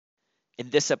In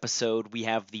this episode, we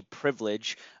have the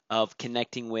privilege of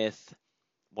connecting with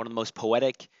one of the most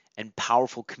poetic and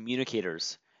powerful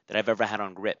communicators that I've ever had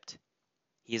on Gript.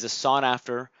 He is a sought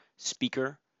after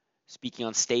speaker, speaking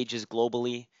on stages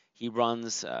globally. He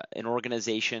runs an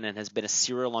organization and has been a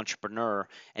serial entrepreneur.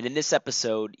 And in this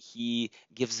episode, he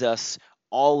gives us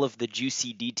all of the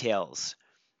juicy details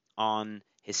on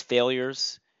his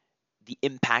failures, the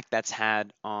impact that's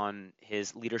had on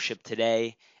his leadership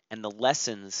today, and the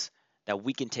lessons that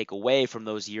we can take away from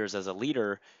those years as a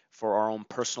leader for our own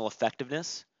personal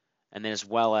effectiveness, and then as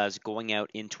well as going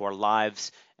out into our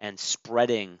lives and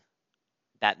spreading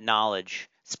that knowledge,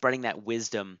 spreading that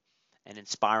wisdom, and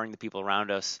inspiring the people around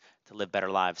us to live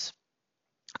better lives.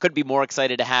 I couldn't be more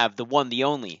excited to have the one, the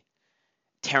only,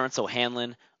 Terrence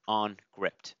O'Hanlon on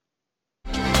Gript.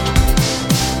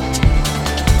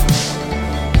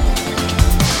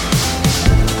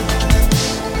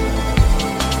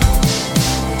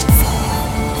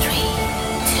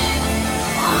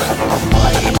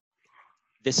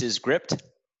 This is Gript.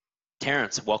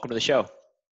 Terrence, welcome to the show.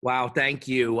 Wow, thank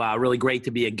you. Really great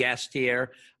to be a guest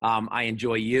here. I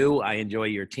enjoy you. I enjoy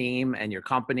your team and your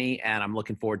company, and I'm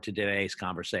looking forward to today's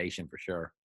conversation for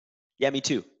sure. Yeah, me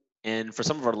too. And for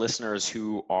some of our listeners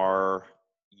who are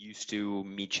used to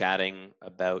me chatting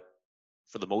about,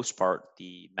 for the most part,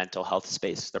 the mental health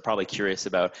space, they're probably curious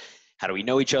about how do we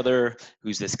know each other?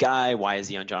 Who's this guy? Why is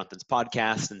he on Jonathan's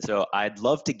podcast? And so I'd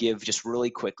love to give just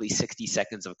really quickly 60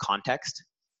 seconds of context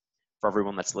for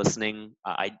everyone that's listening.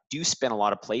 I do spin a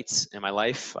lot of plates in my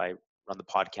life. I run the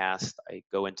podcast. I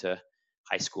go into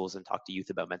high schools and talk to youth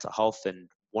about mental health. And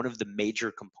one of the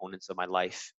major components of my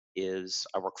life is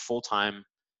I work full time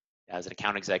as an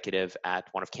account executive at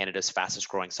one of Canada's fastest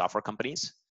growing software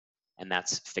companies, and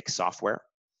that's Fix Software.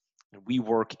 And we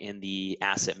work in the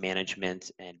asset management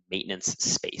and maintenance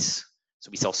space. So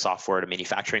we sell software to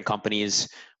manufacturing companies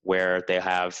where they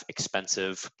have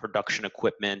expensive production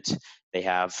equipment. They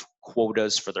have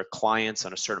quotas for their clients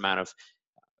on a certain amount of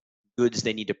goods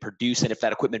they need to produce. And if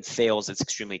that equipment fails, it's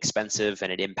extremely expensive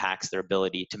and it impacts their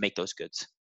ability to make those goods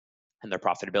and their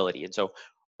profitability. And so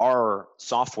our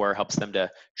software helps them to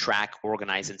track,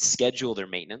 organize, and schedule their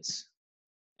maintenance.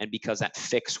 And because at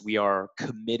Fix, we are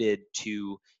committed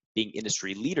to being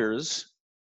industry leaders,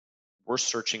 we're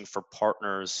searching for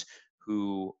partners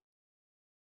who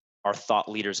are thought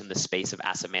leaders in the space of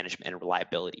asset management and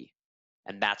reliability.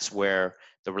 And that's where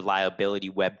the Reliability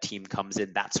Web team comes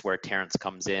in. That's where Terrence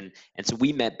comes in. And so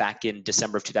we met back in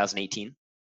December of 2018.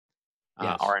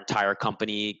 Yes. Our entire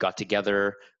company got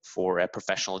together for a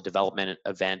professional development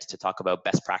event to talk about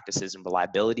best practices and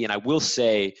reliability. And I will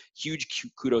say huge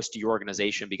kudos to your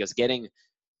organization, because getting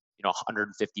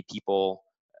 150 people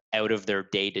out of their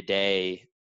day-to-day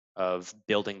of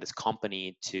building this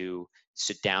company to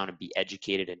sit down and be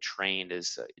educated and trained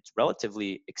is it's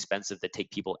relatively expensive to take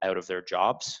people out of their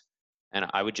jobs. And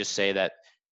I would just say that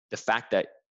the fact that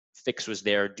Fix was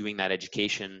there doing that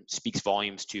education speaks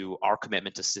volumes to our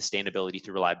commitment to sustainability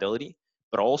through reliability,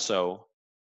 but also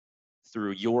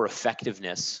through your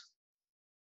effectiveness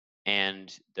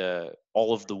and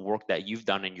all of the work that you've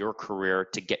done in your career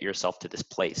to get yourself to this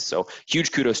place. So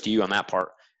huge kudos to you on that part.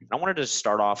 And I wanted to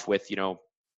start off with,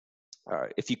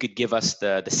 if you could give us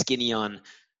the skinny on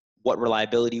what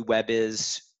Reliability Web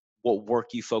is, what work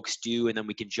you folks do, and then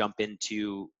we can jump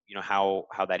into how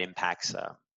that impacts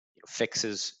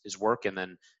Fix's work, and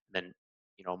then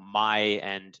my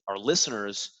and our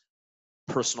listeners'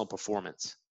 personal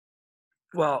performance.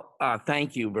 Well,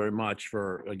 thank you very much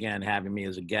for, again, having me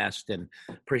as a guest, and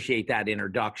appreciate that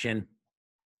introduction.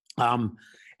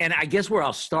 And I guess where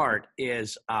I'll start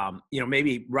is,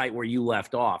 maybe right where you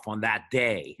left off on that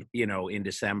day, in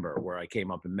December, where I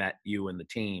came up and met you and the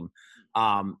team.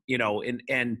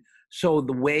 And so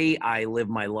the way I live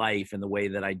my life and the way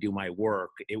that I do my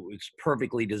work, it was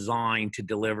perfectly designed to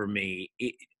deliver me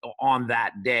on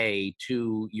that day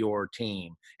to your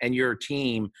team. And your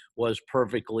team was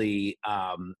perfectly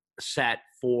set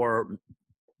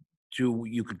to,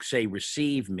 you could say,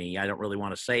 receive me. I don't really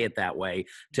want to say it that way,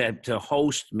 to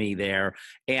host me there.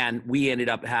 And we ended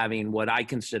up having what I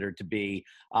consider to be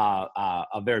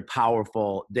a very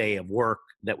powerful day of work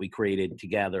that we created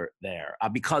together there,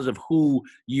 because of who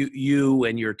you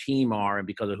and your team are, and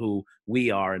because of who we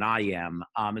are and I am.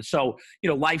 And so,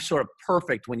 life's sort of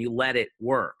perfect when you let it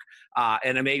work.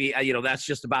 And maybe, that's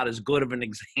just about as good of an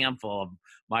example of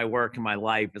my work and my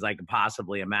life as I could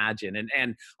possibly imagine.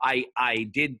 And I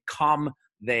did come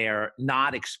they're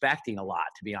not expecting a lot,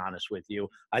 to be honest with you,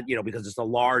 because it's a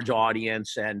large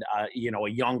audience and, a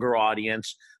younger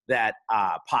audience that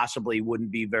possibly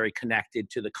wouldn't be very connected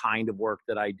to the kind of work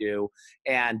that I do.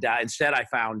 And instead, I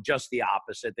found just the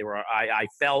opposite. I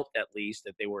felt at least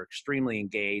that they were extremely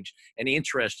engaged and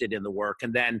interested in the work,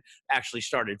 and then actually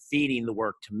started feeding the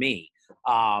work to me.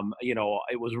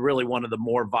 It was really one of the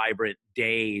more vibrant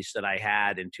days that I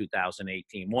had in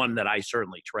 2018, one that I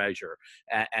certainly treasure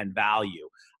and value.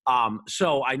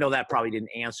 So I know that probably didn't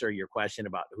answer your question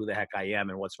about who the heck I am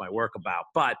and what's my work about,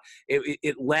 but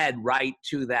it led right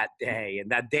to that day, and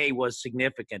that day was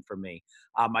significant for me.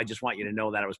 I just want you to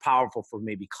know that it was powerful for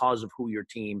me because of who your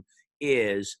team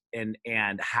is and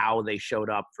how they showed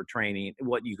up for training,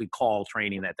 what you could call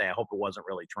training that day. I hope it wasn't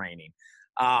really training.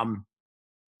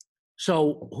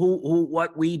 So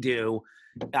what we do,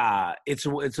 it's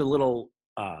a little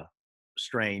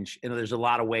strange. There's a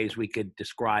lot of ways we could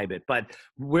describe it, but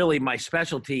really my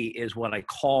specialty is what I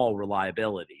call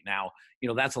reliability. Now,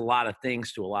 that's a lot of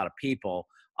things to a lot of people.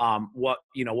 What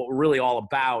we're really all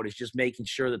about is just making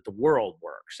sure that the world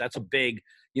works. That's a big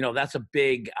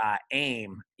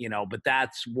aim, but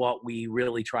that's what we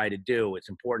really try to do. It's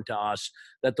important to us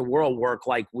that the world work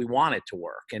like we want it to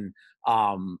work. And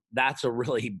that's a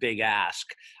really big ask.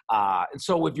 And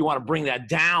so if you want to bring that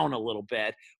down a little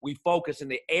bit, we focus in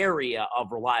the area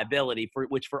of reliability,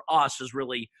 which for us is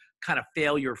really kind of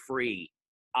failure-free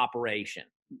operation.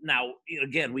 Now,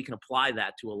 again, we can apply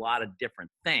that to a lot of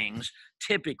different things.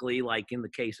 Typically, like in the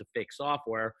case of fixed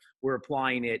software, we're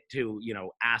applying it to,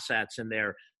 assets and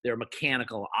their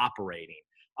mechanical operating.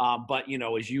 But,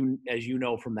 as you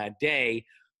know from that day,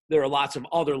 there are lots of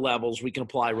other levels we can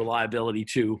apply reliability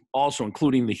to, also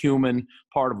including the human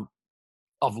part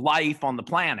of life on the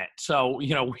planet. So,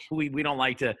 we don't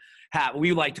like to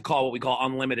we like to call what we call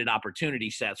unlimited opportunity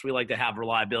sets. We like to have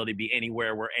reliability be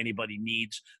anywhere where anybody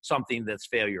needs something that's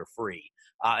failure free.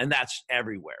 And that's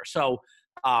everywhere. So,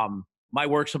 my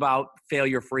work's about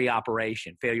failure-free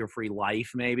operation, failure-free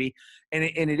life, maybe. And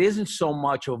it isn't so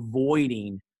much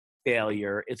avoiding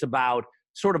failure. It's about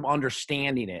sort of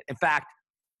understanding it. In fact,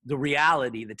 the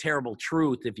reality, the terrible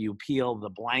truth, if you peel the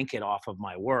blanket off of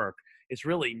my work, it's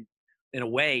really, in a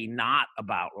way, not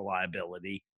about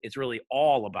reliability. It's really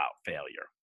all about failure.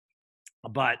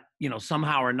 But,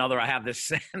 somehow or another, I have this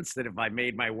sense that if I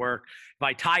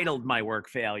titled my work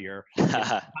Failure,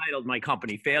 titled my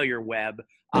company Failure Web,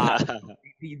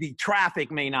 the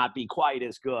traffic may not be quite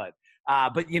as good.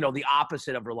 But, the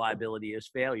opposite of reliability is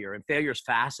failure. And failure is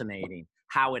fascinating.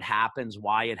 How it happens,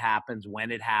 why it happens,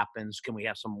 when it happens. Can we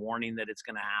have some warning that it's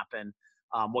going to happen?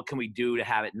 What can we do to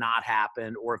have it not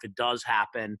happen? Or if it does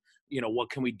happen, what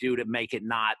can we do to make it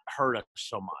not hurt us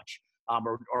so much,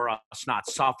 or us not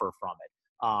suffer from it,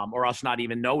 or us not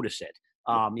even notice it?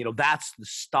 That's the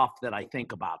stuff that I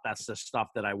think about. That's the stuff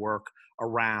that I work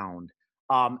around.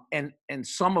 And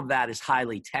some of that is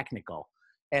highly technical.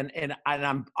 And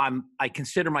I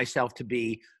consider myself to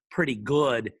be pretty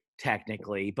good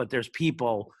technically, but there's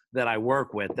people that I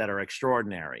work with that are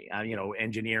extraordinary,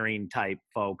 engineering type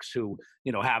folks who,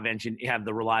 have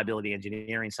the reliability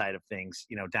engineering side of things,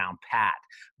 down pat.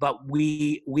 But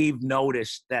we've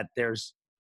noticed that there's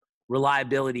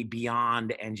reliability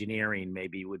beyond engineering,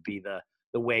 maybe would be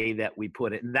the way that we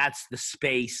put it. And that's the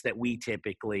space that we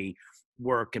typically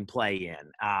work and play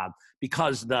in,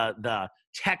 because the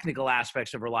technical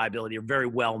aspects of reliability are very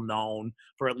well known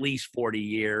for at least 40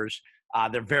 years.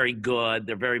 They're very good.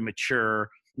 They're very mature.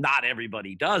 Not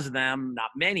everybody does them. Not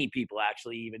many people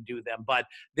actually even do them. But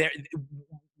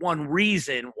one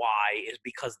reason why is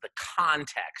because the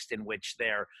context in which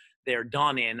they're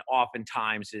done in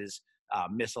oftentimes is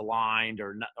misaligned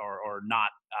or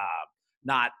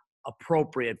not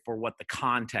appropriate for what the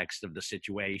context of the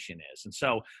situation is. And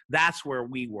so that's where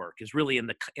we work, is really in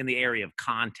the area of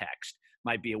context.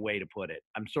 Might be a way to put it.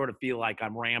 I'm sort of feel like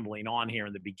I'm rambling on here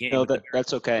in the beginning. No,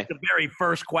 that's okay. The very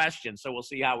first question, so we'll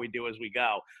see how we do as we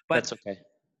go. But that's okay.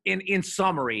 In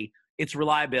summary, it's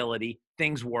reliability,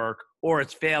 things work, or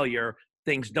it's failure,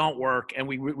 things don't work, and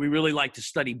we really like to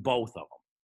study both of them.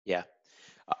 Yeah,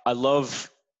 I love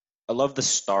the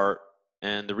start.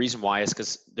 And the reason why is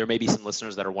because there may be some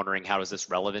listeners that are wondering, how is this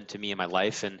relevant to me in my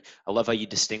life? And I love how you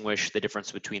distinguish the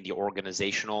difference between the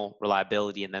organizational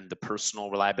reliability and then the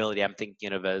personal reliability. I'm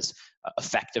thinking of as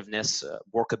effectiveness,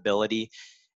 workability.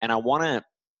 And I want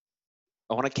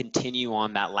to continue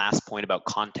on that last point about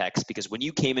context, because when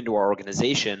you came into our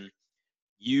organization,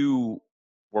 you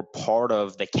were part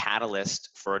of the catalyst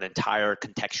for an entire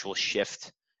contextual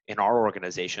shift in our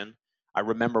organization. I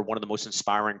remember one of the most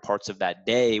inspiring parts of that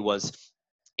day was,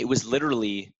 it was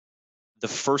literally the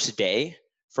first day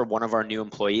for one of our new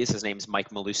employees. His name's Mike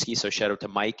Maluski, so shout out to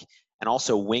Mike. And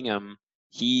also Wingham,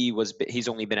 he's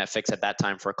only been at Fix at that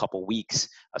time for a couple weeks.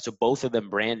 So both of them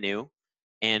brand new.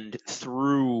 And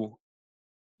through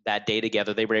that day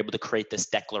together, they were able to create this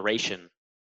declaration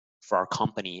for our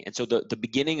company. And so the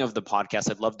beginning of the podcast,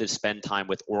 I'd love to spend time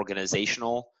with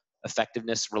organizational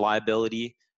effectiveness,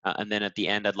 reliability. And then at the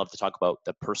end, I'd love to talk about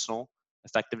the personal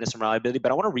effectiveness and reliability.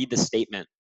 But I want to read the statement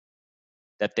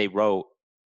that they wrote,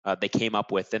 they came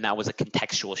up with, and that was a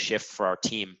contextual shift for our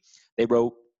team. They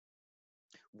wrote,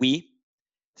 "We,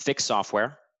 Fix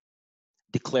Software,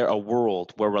 declare a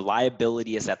world where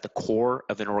reliability is at the core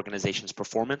of an organization's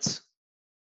performance,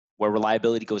 where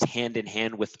reliability goes hand in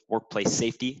hand with workplace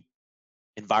safety,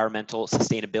 environmental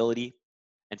sustainability,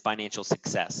 and financial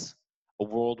success. A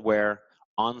world where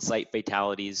on-site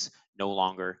fatalities no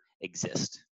longer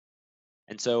exist."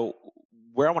 And so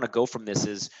where I want to go from this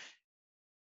is,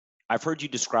 I've heard you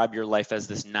describe your life as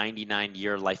this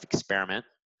 99-year life experiment.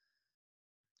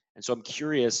 And so I'm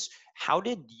curious, how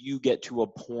did you get to a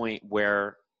point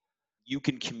where you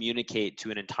can communicate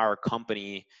to an entire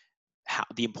company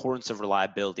the importance of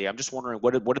reliability? I'm just wondering,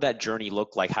 what did that journey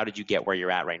look like? How did you get where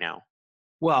you're at right now?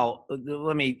 Well,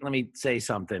 let me say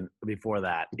something before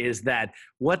that, is that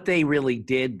what they really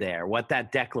did there, what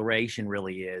that declaration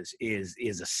really is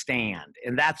a stand.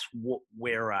 And that's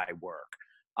where I work.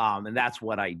 And that's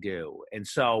what I do. And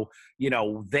so,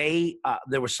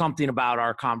 there was something about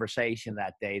our conversation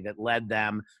that day that led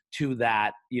them to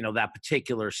that, that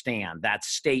particular stand, that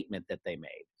statement that they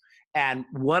made. And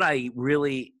what I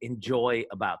really enjoy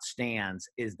about stands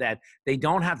is that they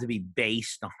don't have to be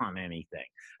based on anything.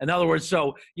 In other words,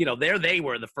 so, there they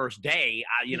were the first day,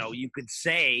 you could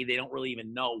say they don't really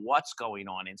even know what's going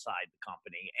on inside the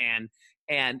company.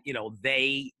 And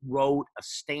they wrote a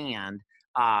stand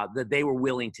that they were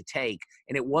willing to take.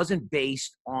 And it wasn't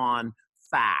based on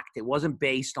fact. It wasn't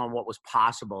based on what was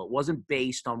possible. It wasn't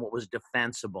based on what was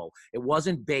defensible. It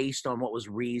wasn't based on what was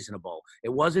reasonable.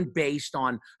 It wasn't based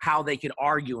on how they could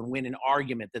argue and win an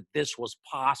argument that this was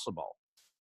possible.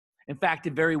 In fact,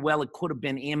 it could have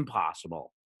been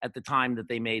impossible at the time that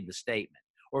they made the statement,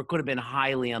 or it could have been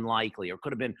highly unlikely, or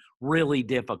could have been really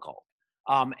difficult.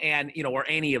 Or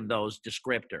any of those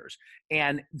descriptors.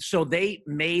 And so they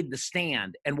made the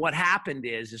stand. And what happened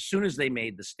is, as soon as they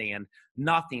made the stand,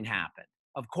 nothing happened.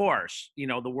 Of course,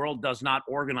 the world does not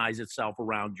organize itself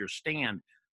around your stand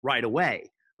right away,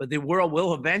 but the world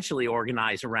will eventually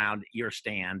organize around your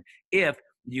stand if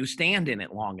you stand in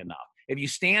it long enough. If you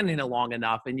stand in it long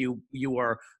enough and you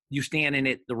stand in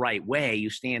it the right way, you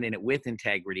stand in it with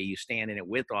integrity, you stand in it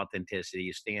with authenticity,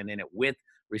 you stand in it with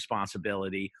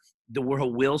responsibility, the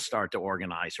world will start to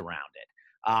organize around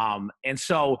it. And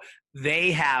so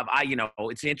they have,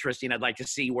 it's interesting. I'd like to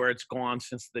see where it's gone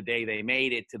since the day they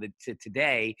made it to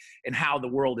today, and how the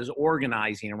world is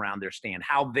organizing around their stand,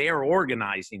 how they're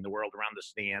organizing the world around the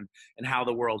stand, and how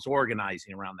the world's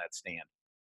organizing around that stand.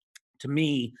 To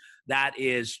me, that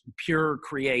is pure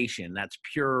creation. That's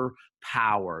pure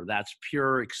power. That's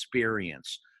pure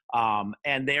experience.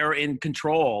 And they're in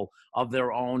control of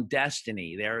their own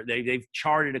destiny. They've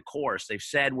charted a course. They've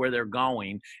said where they're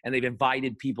going, and they've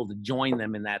invited people to join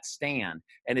them in that stand.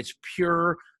 And it's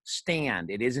pure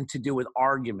stand. It isn't to do with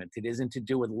argument. It isn't to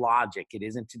do with logic. It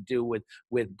isn't to do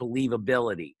with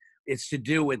believability. It's to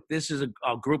do with, this is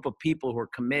a group of people who are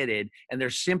committed, and they're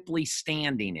simply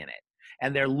standing in it.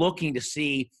 And they're looking to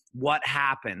see what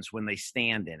happens when they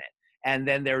stand in it. And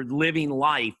then they're living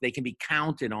life. They can be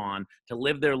counted on to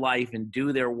live their life and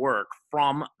do their work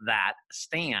from that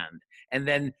stand. And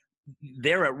then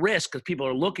they're at risk because people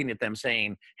are looking at them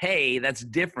saying, hey, that's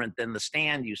different than the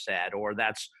stand you said, or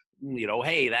that's,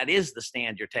 hey, that is the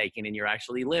stand you're taking and you're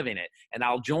actually living it. And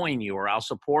I'll join you, or I'll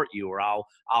support you, or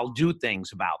I'll do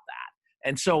things about that.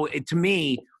 And so to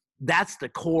me, that's the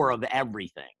core of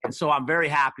everything. And so I'm very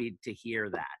happy to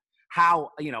hear that. How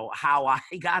I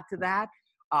got to that,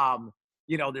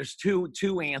 there's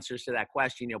two answers to that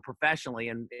question. Professionally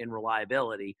and in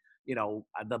reliability,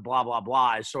 the blah blah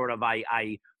blah is sort of,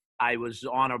 I was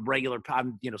on a regular,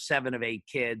 7 of 8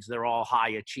 kids. They're all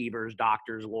high achievers,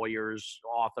 doctors, lawyers,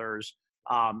 authors,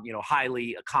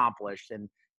 highly accomplished.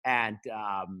 And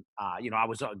I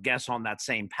was, I guess, on that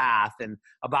same path. And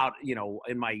about,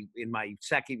 in my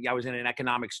second, I was in an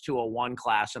economics 201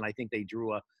 class, and I think they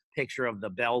drew a picture of the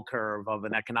bell curve of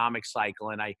an economic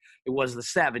cycle. And it was the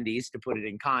 70s, to put it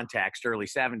in context, early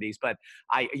 70s. But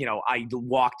I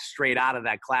walked straight out of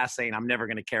that class saying, I'm never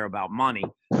going to care about money,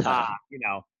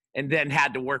 and then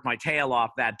had to work my tail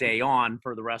off that day on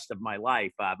for the rest of my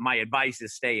life. My advice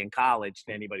is stay in college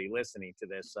to anybody listening to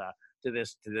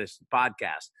this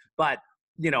podcast. But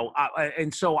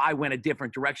and so I went a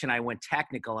different direction. I went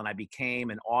technical and I became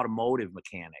an automotive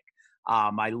mechanic.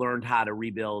 I learned how to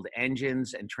rebuild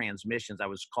engines and transmissions. I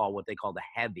was called what they called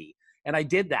a heavy. And I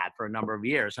did that for a number of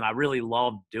years and I really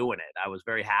loved doing it. I was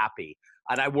very happy.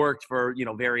 And I worked for,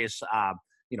 various,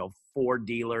 Ford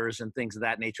dealers and things of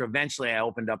that nature. Eventually I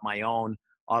opened up my own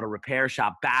auto repair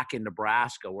shop back in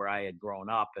Nebraska where I had grown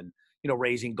up and,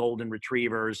 raising golden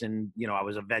retrievers. And, I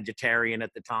was a vegetarian at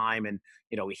the time and,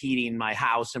 heating my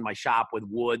house and my shop with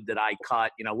wood that I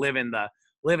cut,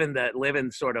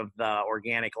 living sort of the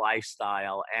organic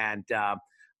lifestyle. And,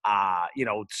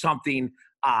 something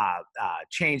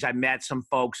changed. I met some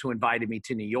folks who invited me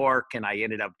to New York and I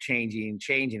ended up changing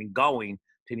and going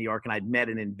to New York. And I'd met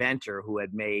an inventor who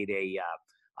had made a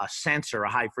sensor,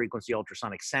 a high frequency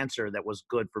ultrasonic sensor that was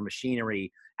good for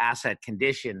machinery asset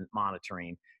condition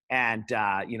monitoring. And,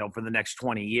 for the next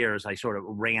 20 years, I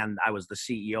was the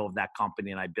CEO of that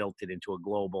company and I built it into a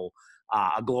global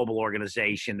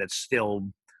organization that's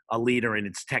still a leader in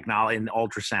its technology in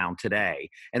ultrasound today.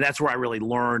 And that's where I really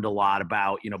learned a lot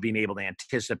about, being able to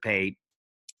anticipate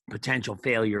potential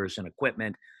failures in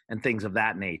equipment and things of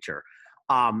that nature.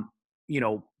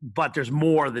 But there's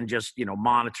more than just,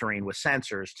 monitoring with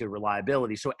sensors to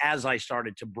reliability. So as I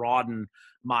started to broaden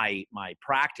my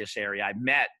practice area, I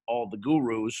met all the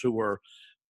gurus who were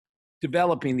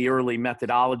developing the early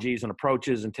methodologies and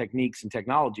approaches and techniques and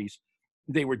technologies.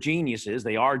 They were geniuses.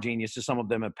 They are geniuses. Some of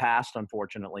them have passed,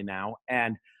 unfortunately, now.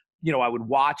 And, I would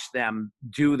watch them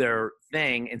do their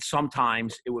thing, and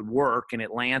sometimes it would work in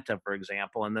Atlanta, for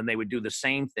example, and then they would do the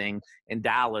same thing in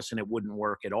Dallas, and it wouldn't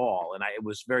work at all. And it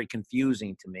was very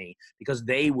confusing to me because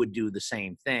they would do the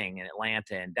same thing in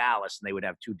Atlanta and Dallas, and they would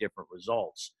have two different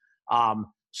results.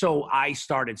 So I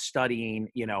started studying,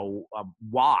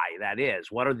 why that is.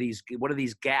 What are these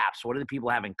gaps? What do the people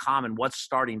have in common? What's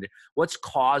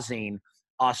causing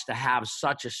us to have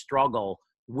such a struggle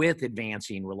with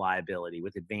advancing reliability,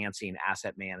 with advancing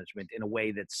asset management in a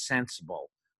way that's sensible?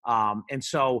 And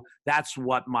so that's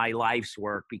what my life's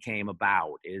work became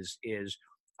about, is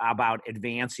about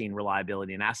advancing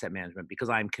reliability and asset management, because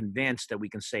I'm convinced that we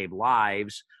can save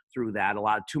lives through that.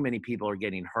 Too many people are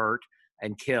getting hurt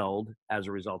and killed as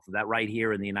a result of that right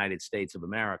here in the United States of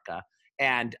America.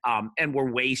 And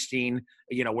we're wasting,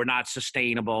 we're not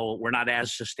sustainable. We're not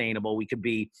as sustainable.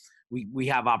 We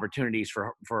have opportunities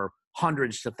for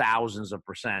hundreds to thousands of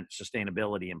percent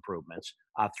sustainability improvements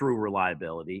through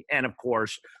reliability. And of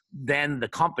course, then the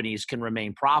companies can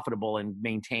remain profitable and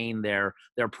maintain their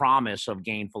promise of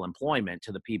gainful employment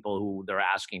to the people who they're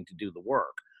asking to do the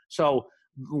work. So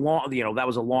that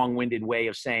was a long-winded way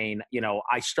of saying,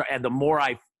 and the more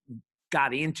I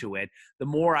got into it, the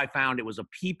more I found it was a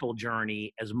people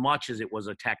journey as much as it was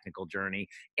a technical journey.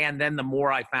 And then the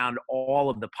more I found all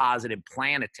of the positive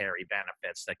planetary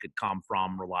benefits that could come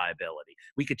from reliability.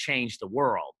 We could change the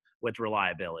world with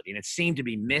reliability, and it seemed to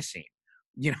be missing.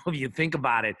 If you think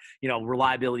about it,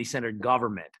 reliability-centered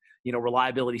government,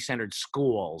 reliability-centered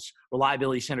schools,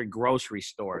 reliability-centered grocery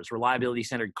stores,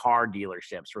 reliability-centered car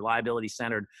dealerships,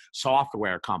 reliability-centered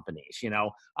software companies.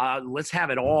 Let's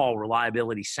have it all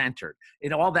reliability-centered.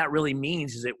 And all that really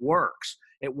means is it works.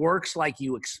 It works like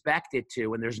you expect it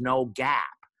to, and there's no gap.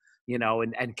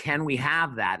 And can we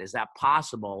have that? Is that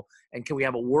possible? And can we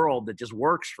have a world that just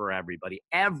works for everybody?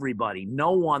 Everybody,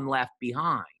 no one left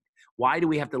behind. Why do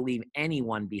we have to leave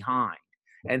anyone behind?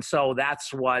 And so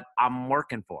that's what I'm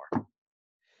working for.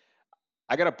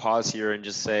 I got to pause here and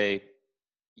just say,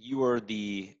 you are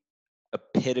the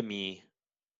epitome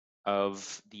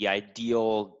of the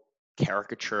ideal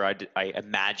caricature I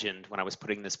imagined when I was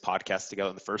putting this podcast together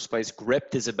in the first place.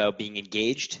 Gript is about being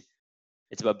engaged.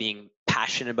 It's about being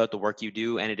passionate about the work you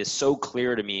do. And it is so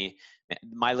clear to me,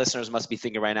 my listeners must be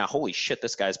thinking right now, holy shit,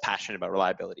 this guy's passionate about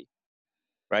reliability.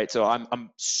 Right? So I'm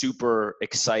super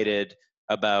excited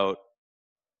about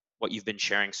what you've been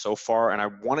sharing so far. And I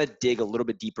want to dig a little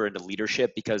bit deeper into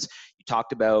leadership, because you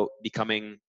talked about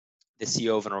becoming the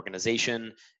CEO of an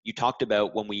organization. You talked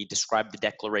about, when we described the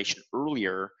declaration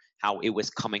earlier, how it was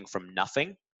coming from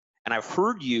nothing. And I've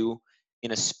heard you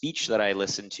in a speech that I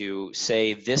listened to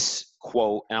say this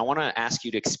quote, and I want to ask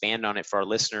you to expand on it for our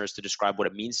listeners to describe what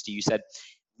it means to you. You said,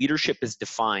 leadership is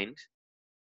defined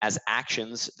as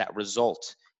actions that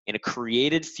result in a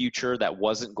created future that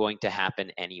wasn't going to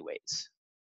happen anyways.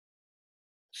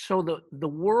 So the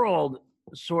world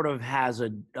sort of has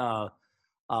a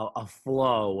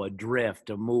flow, a drift,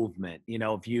 a movement.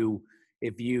 If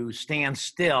you stand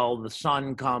still, the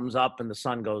sun comes up and the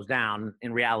sun goes down.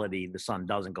 In reality, the sun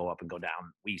doesn't go up and go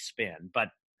down. We spin, but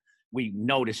we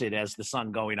notice it as the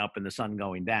sun going up and the sun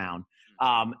going down.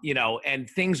 You know, and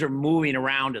things are moving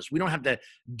around us. We don't have to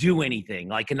do anything.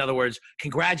 Like, in other words,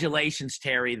 congratulations,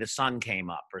 Terry, the sun came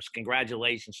up, or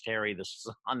congratulations, Terry, the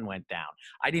sun went down.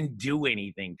 I didn't do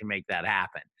anything to make that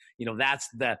happen. You know, that's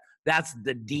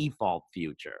the default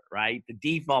future, right? The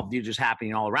default future is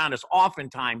happening all around us.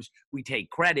 Oftentimes we take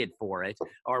credit for it,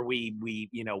 or we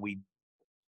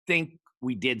think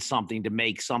we did something to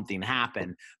make something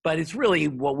happen, but it's really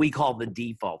what we call the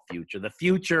default future, the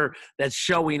future that's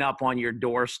showing up on your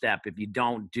doorstep if you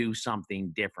don't do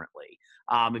something differently.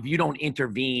 If you don't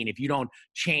intervene, if you don't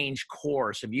change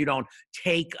course, if you don't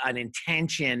take an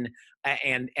intention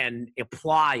and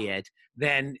apply it,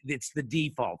 then it's the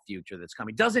default future that's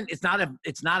coming. It's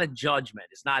not a judgment.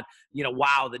 It's not, you know,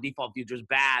 wow, the default future is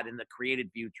bad and the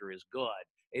created future is good.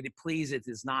 It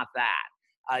is not that.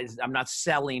 I'm not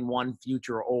selling one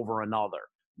future over another.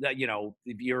 That, you know,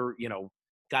 if you're, you know,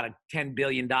 got a $10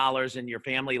 billion and your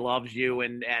family loves you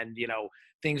and, you know,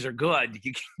 things are good,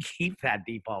 you can keep that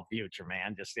default future,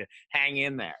 man. Just hang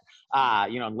in there,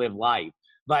 you know, and live life.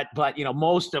 But, you know,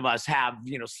 most of us have,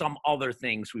 you know, some other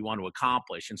things we want to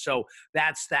accomplish. And so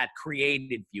that's that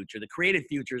created future. The created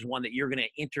future is one that you're going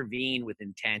to intervene with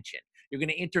intention. You're going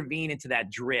to intervene into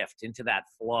that drift, into that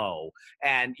flow,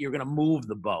 and you're going to move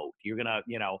the boat. You're going to,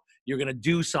 you know, you're going to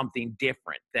do something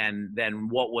different than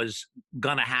what was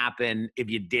going to happen if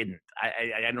you didn't.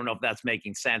 I don't know if that's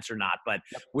making sense or not, but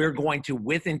we're going to,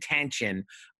 with intention,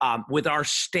 with our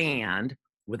stand,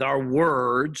 with our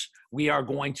words, we are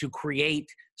going to create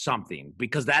something,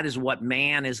 because that is what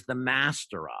man is the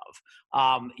master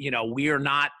of. You know, we are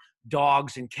not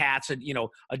dogs and cats. And, you know,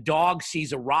 a dog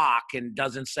sees a rock and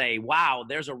doesn't say, wow,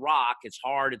 there's a rock. It's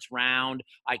hard. It's round.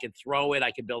 I could throw it.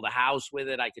 I could build a house with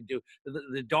it. I could do.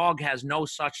 The dog has no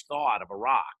such thought of a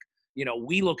rock. You know,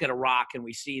 we look at a rock and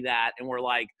we see that and we're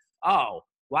like, oh,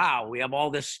 wow, we have all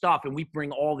this stuff and we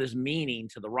bring all this meaning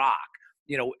to the rock.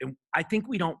 You know, and I think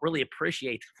we don't really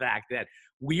appreciate the fact that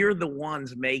we're the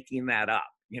ones making that up.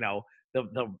 You know,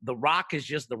 the rock is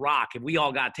just the rock. If we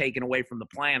all got taken away from the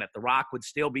planet, the rock would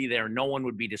still be there. No one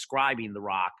would be describing the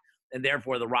rock, and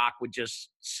therefore the rock would just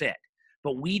sit.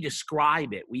 But we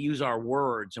describe it. We use our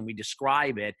words and we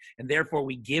describe it, and therefore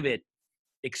we give it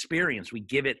experience. We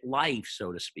give it life,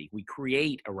 so to speak. We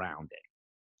create around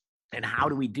it. And how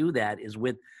do we do that is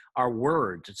with our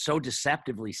words. It's so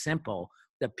deceptively simple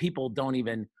that people don't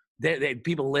even,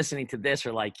 people listening to this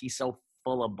are like, he's so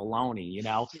full of baloney, you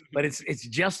know, but it's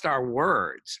just our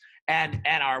words, and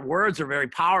our words are very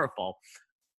powerful.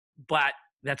 But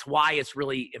that's why it's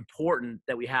really important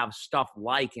that we have stuff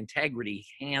like integrity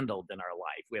handled in our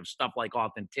life. We have stuff like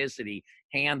authenticity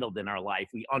handled in our life.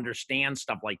 We understand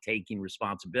stuff like taking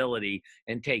responsibility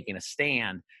and taking a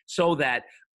stand, so that,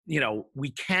 you know,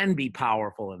 we can be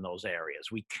powerful in those areas.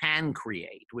 We can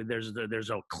create. There's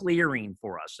a clearing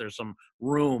for us. There's some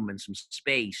room and some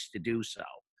space to do so.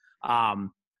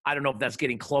 I don't know if that's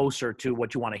getting closer to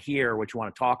what you want to hear, what you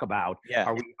want to talk about.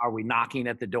 Yeah. Are we knocking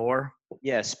at the door?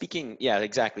 Yeah.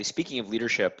 Exactly. Speaking of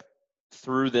leadership,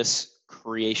 through this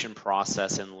creation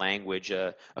process and language,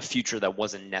 a future that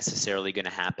wasn't necessarily going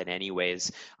to happen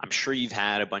anyways, I'm sure you've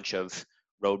had a bunch of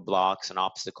roadblocks and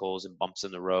obstacles and bumps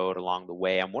in the road along the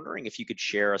way. I'm wondering if you could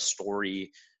share a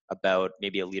story about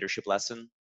maybe a leadership lesson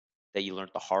that you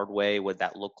learned the hard way. What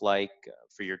that look like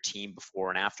for your team before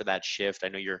and after that shift? I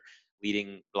know you're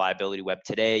leading Reliability Web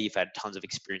today. You've had tons of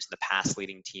experience in the past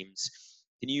leading teams.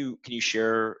 Can you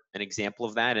share an example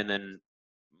of that? And then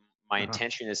my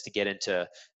intention is to get into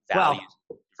values,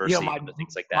 diversity, you know,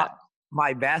 things like that.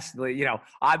 My best, you know,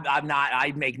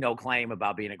 I make no claim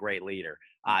about being a great leader.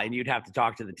 And you'd have to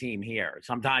talk to the team here.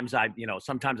 Sometimes I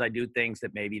do things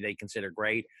that maybe they consider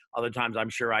great. Other times I'm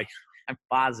sure I'm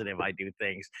positive I do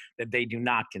things that they do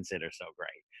not consider so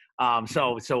great.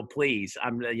 So please,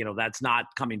 you know, that's not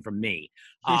coming from me.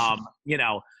 You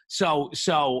know,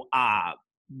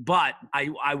 but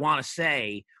I want to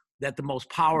say that the most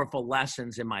powerful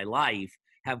lessons in my life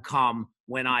have come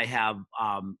when I have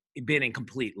been in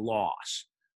complete loss.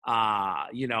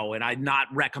 You know, and I'm not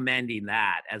recommending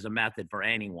that as a method for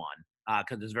anyone,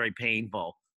 because it's very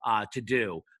painful to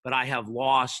do. But I have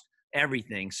lost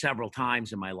everything several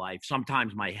times in my life.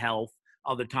 Sometimes my health,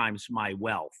 other times my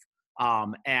wealth.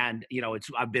 And you know,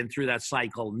 I've been through that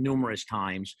cycle numerous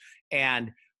times.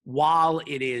 And while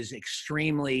it is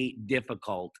extremely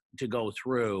difficult to go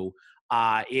through,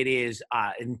 it is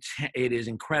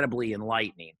incredibly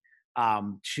enlightening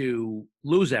to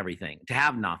lose everything, to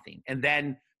have nothing, and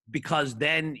then, because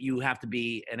then you have to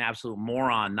be an absolute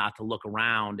moron not to look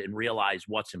around and realize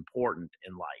what's important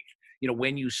in life. You know,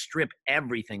 when you strip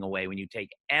everything away, when you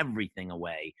take everything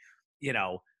away, you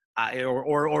know,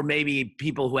 or maybe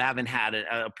people who haven't had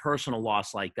a personal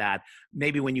loss like that,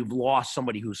 maybe when you've lost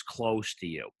somebody who's close to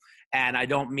you. And I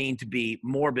don't mean to be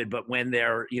morbid, but when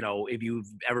they're, if you've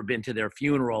ever been to their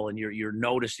funeral and you're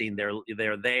noticing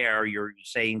they're there, you're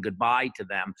saying goodbye to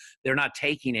them. They're not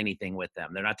taking anything with them.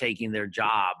 They're not taking their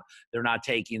job. They're not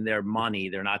taking their money.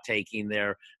 They're not taking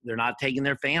their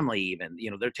family even.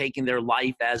 They're taking their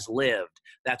life as lived.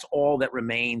 That's all that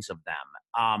remains of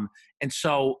them. And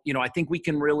so, I think we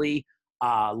can really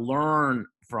learn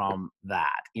from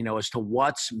that, as to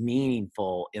what's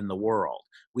meaningful in the world.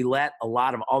 We let a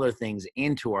lot of other things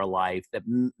into our life that,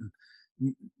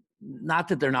 not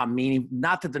that they're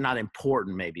not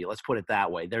important. Maybe let's put it that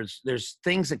way. There's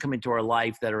things that come into our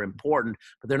life that are important,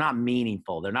 but they're not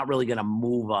meaningful. They're not really going to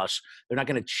move us. They're not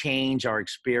going to change our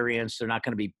experience. They're not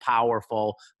going to be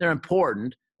powerful. They're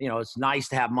important. It's nice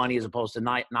to have money as opposed to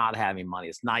not having money.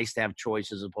 It's nice to have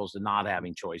choices as opposed to not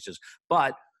having choices.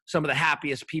 But some of the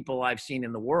happiest people I've seen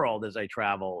in the world as I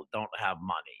travel don't have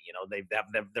money. They have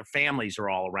their families are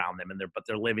all around them, but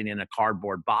they're living in a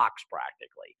cardboard box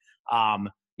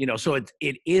practically. So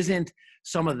it isn't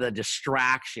some of the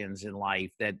distractions in life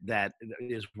that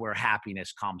is where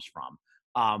happiness comes from.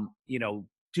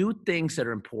 Do things that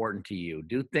are important to you.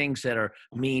 Do things that are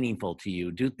meaningful to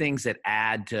you. Do things that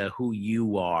add to who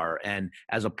you are and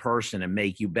as a person and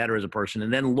make you better as a person.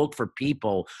 And then look for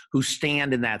people who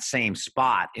stand in that same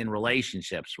spot in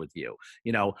relationships with you.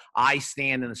 I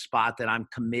stand in the spot that I'm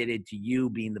committed to you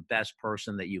being the best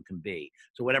person that you can be.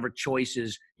 So whatever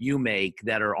choices you make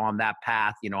that are on that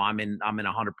path, I'm in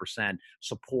 100%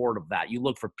 support of that. You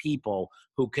look for people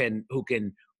who can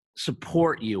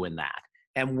support you in that.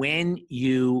 And when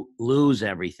you lose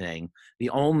everything, the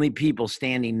only people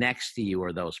standing next to you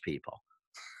are those people.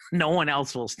 No one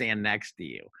else will stand next to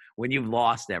you when you've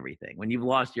lost everything, when you've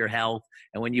lost your health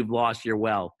and when you've lost your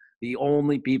wealth. The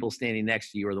only people standing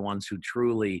next to you are the ones who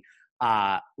truly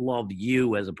love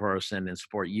you as a person and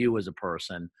support you as a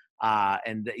person.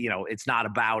 It's not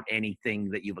about anything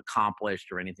that you've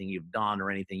accomplished or anything you've done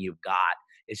or anything you've got.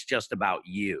 It's just about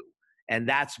you. And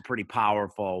that's a pretty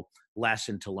powerful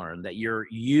lesson to learn, that you're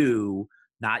you,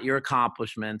 not your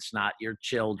accomplishments, not your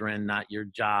children, not your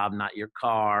job, not your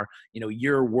car.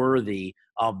 You're worthy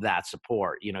of that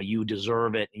support. You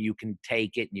deserve it, and you can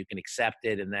take it and you can accept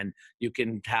it, and then you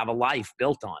can have a life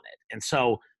built on it. And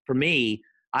so for me,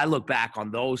 I look back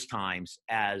on those times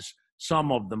as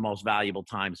some of the most valuable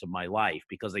times of my life,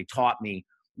 because they taught me,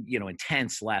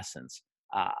 intense lessons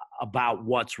about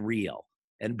what's real.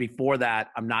 And before that,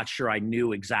 I'm not sure I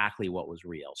knew exactly what was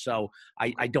real. So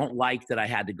I don't like that I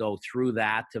had to go through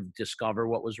that to discover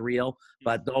what was real.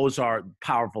 But those are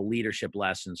powerful leadership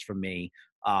lessons for me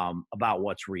about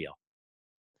what's real.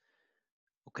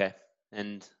 Okay.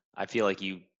 And I feel like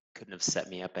you couldn't have set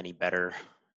me up any better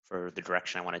for the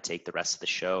direction I want to take the rest of the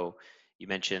show. You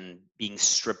mentioned being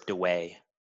stripped away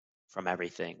from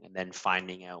everything and then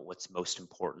finding out what's most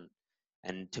important.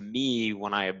 And to me,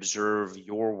 when I observe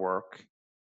your work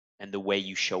and the way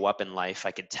you show up in life,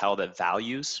 I could tell that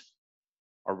values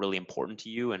are really important to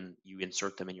you, and you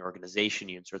insert them in your organization,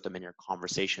 you insert them in your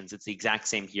conversations. It's the exact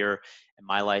same here in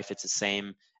my life. It's the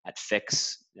same at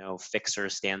Fix. Fixer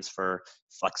stands for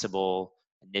flexible,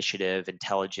 initiative,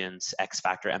 intelligence, X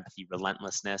factor, empathy,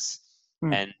 relentlessness.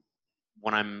 And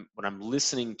when I'm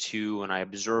listening to and I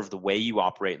observe the way you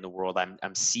operate in the world,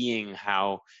 I'm seeing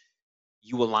how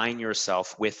you align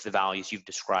yourself with the values you've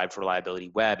described for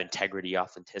Reliability Web: integrity,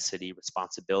 authenticity,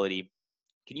 responsibility.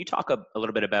 Can you talk a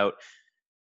little bit about,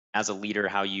 as a leader,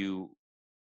 how you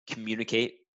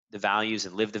communicate the values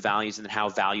and live the values, and how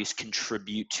values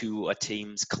contribute to a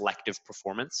team's collective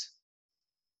performance?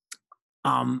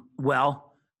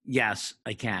 Well, yes,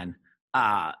 I can.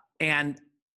 And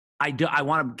I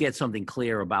want to get something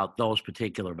clear about those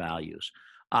particular values.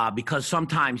 Because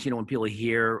sometimes, when people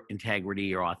hear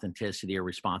integrity or authenticity or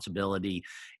responsibility,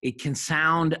 it can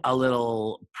sound a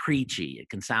little preachy. It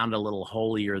can sound a little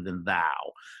holier than thou.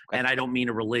 Okay. And I don't mean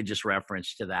a religious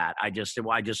reference to that. I just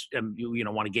want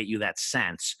to get you that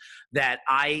sense that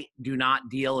I do not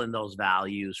deal in those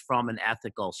values from an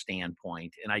ethical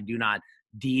standpoint, and I do not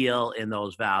deal in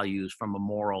those values from a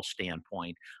moral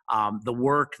standpoint. The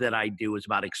work that I do is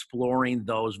about exploring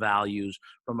those values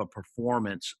from a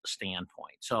performance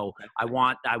standpoint. So I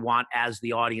want, as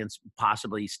the audience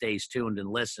possibly stays tuned and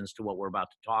listens to what we're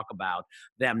about to talk about,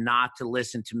 them not to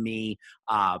listen to me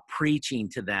preaching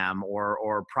to them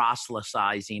or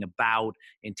proselytizing about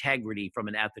integrity from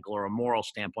an ethical or a moral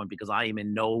standpoint, because I am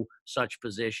in no such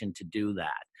position to do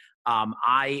that.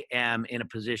 I am in a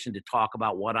position to talk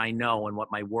about what I know and what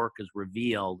my work has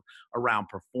revealed around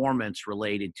performance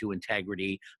related to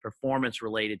integrity, performance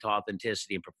related to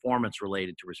authenticity, and performance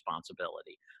related to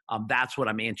responsibility. That's what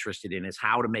I'm interested in, is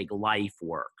how to make life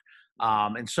work.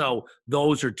 And so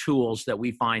those are tools that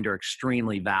we find are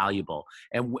extremely valuable.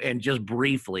 And just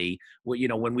briefly,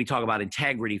 when we talk about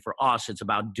integrity, for us, it's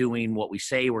about doing what we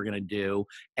say we're going to do,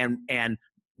 and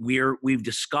we've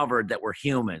discovered that we're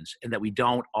humans and that we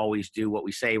don't always do what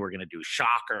we say we're going to do.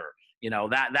 Shocker.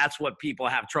 That's what people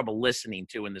have trouble listening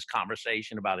to in this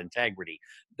conversation about integrity,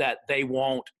 that they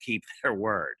won't keep their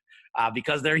word.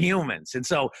 Because they're humans. And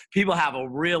so people have a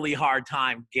really hard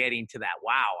time getting to that.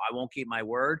 Wow, I won't keep my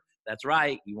word. That's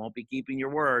right. You won't be keeping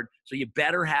your word. So you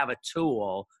better have a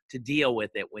tool to deal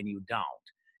with it when you don't.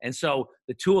 And so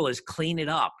the tool is clean it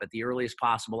up at the earliest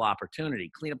possible opportunity.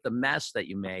 Clean up the mess that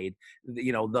you made,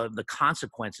 the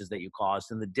consequences that you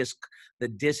caused, and the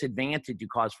disadvantage you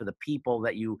caused for the people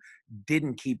that you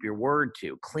didn't keep your word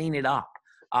to. Clean it up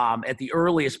at the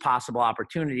earliest possible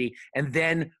opportunity, and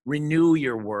then renew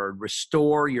your word,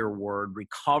 restore your word,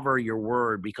 recover your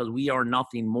word, because we are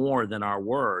nothing more than our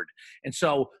word. And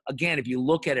so, again, if you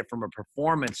look at it from a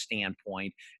performance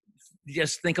standpoint,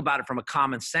 just think about it from a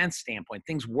common sense standpoint.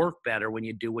 Things work better when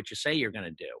you do what you say you're going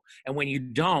to do. And when you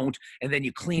don't, and then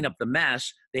you clean up the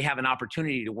mess, they have an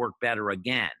opportunity to work better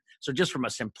again. So just from a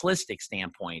simplistic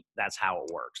standpoint, that's how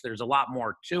it works. There's a lot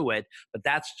more to it, but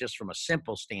that's just from a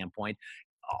simple standpoint.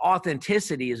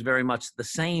 Authenticity is very much the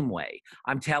same way.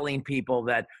 I'm telling people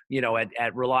that,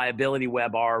 at Reliability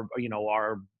Web, our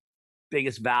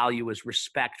biggest value is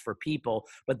respect for people.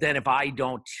 But then if I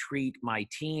don't treat my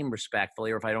team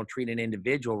respectfully, or if I don't treat an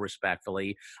individual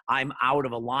respectfully, I'm out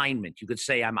of alignment. You could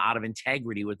say I'm out of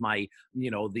integrity with my,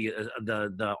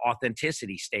 the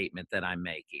authenticity statement that I'm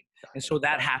making. And so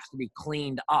that has to be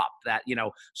cleaned up.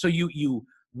 So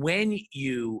when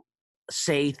you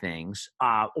say things,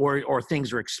 or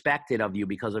things are expected of you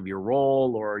because of your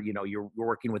role, or you're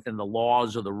working within the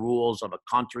laws or the rules of a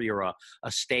country or a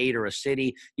state or a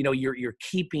city, you're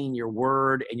keeping your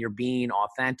word and you're being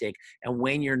authentic. And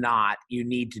when you're not, you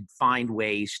need to find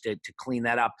ways to clean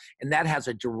that up, and that has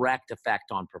a direct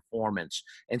effect on performance.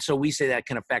 And so we say that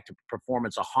can affect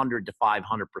performance 100 to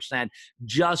 500%,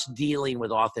 just dealing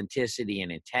with authenticity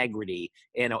and integrity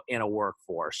in a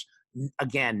workforce.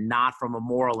 Again, not from a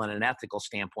moral and an ethical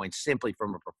standpoint, simply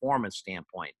from a performance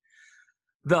standpoint.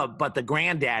 But the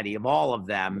granddaddy of all of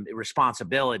them,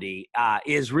 responsibility,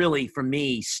 is really, for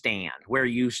me, Stan, where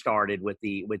you started with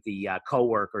the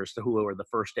coworkers who were the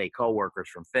first day coworkers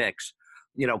from Fix,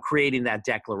 creating that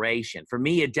declaration. For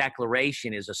me, a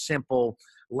declaration is a simple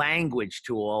language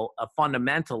tool, a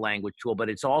fundamental language tool, but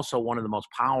it's also one of the most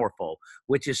powerful,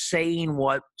 which is saying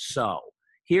what so.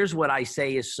 Here's what I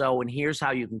say is so, and here's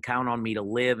how you can count on me to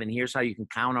live, and here's how you can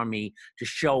count on me to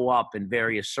show up in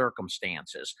various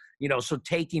circumstances. So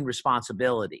taking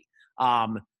responsibility.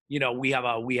 We have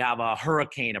a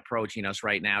hurricane approaching us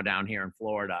right now down here in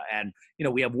Florida, and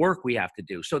we have work we have to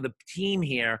do. So the team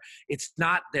here, it's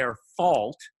not their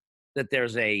fault that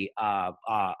there's a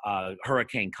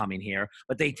hurricane coming here,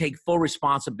 but they take full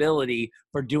responsibility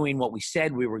for doing what we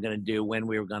said we were going to do when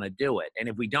we were going to do it. And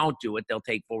if we don't do it, they'll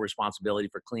take full responsibility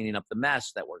for cleaning up the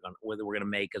mess that we're going to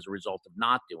make as a result of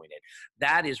not doing it.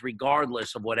 That is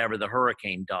regardless of whatever the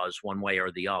hurricane does one way or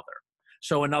the other.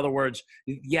 So in other words,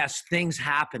 yes, things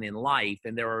happen in life,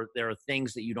 and there are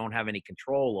things that you don't have any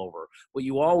control over. What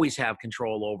you always have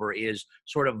control over is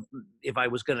sort of, if I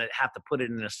was going to have to put it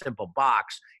in a simple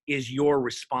box, is your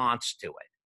response to it.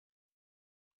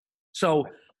 So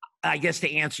I guess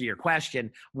to answer your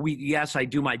question, yes, I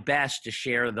do my best to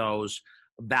share those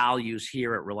values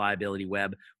here at Reliability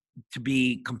Web. To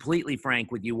be completely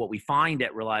frank with you, what we find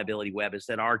at Reliability Web is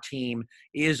that our team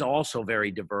is also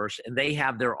very diverse, and they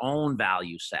have their own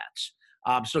value sets.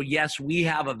 So yes, we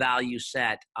have a value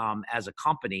set as a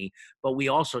company, but we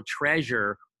also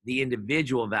treasure the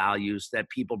individual values that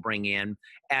people bring in.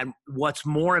 And what's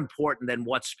more important than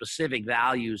what specific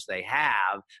values they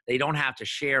have, they don't have to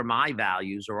share my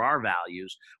values or our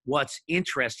values. What's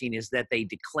interesting is that they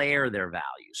declare their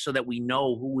values so that we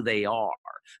know who they are.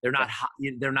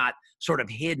 They're not sort of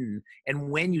hidden. And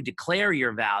when you declare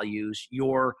your values,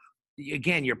 you're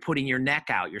putting your neck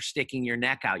out, you're sticking your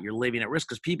neck out, you're living at risk,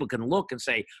 because people can look and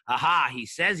say, aha, he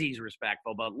says he's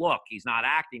respectful, but look, he's not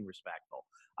acting respectful.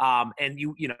 And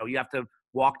you have to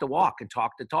walk the walk and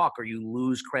talk the talk, or you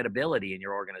lose credibility in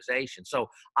your organization. So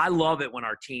I love it when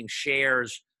our team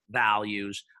shares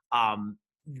values,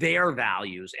 their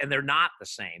values, and they're not the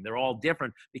same. They're all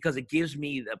different, because it gives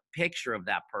me the picture of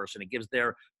that person. It gives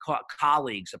their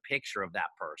colleagues a picture of that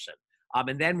person.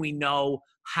 And then we know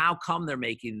how come they're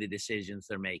making the decisions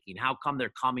they're making, how come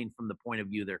they're coming from the point of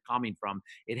view they're coming from.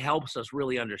 It helps us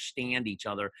really understand each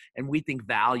other. And we think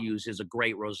values is a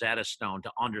great Rosetta Stone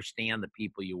to understand the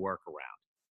people you work around.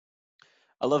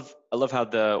 I love how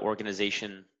the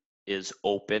organization is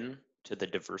open to the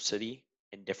diversity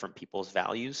in different people's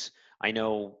values. I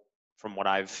know from what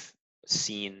I've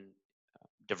seen,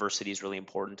 diversity is really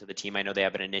important to the team. I know they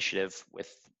have an initiative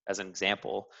with, as an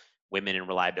example, women in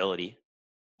reliability.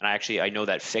 And I know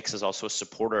that Fix is also a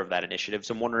supporter of that initiative.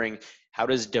 So I'm wondering, how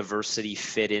does diversity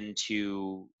fit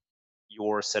into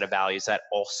your set of values? Is that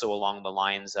also along the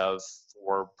lines of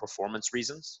for performance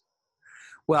reasons?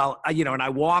 Well, and I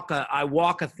walk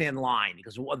a thin line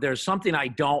because there's something I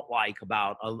don't like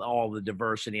about all the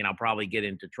diversity, and I'll probably get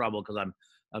into trouble because I'm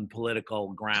on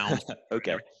political grounds.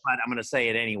 Okay. But I'm going to say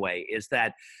it anyway. Is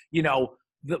that you know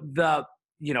the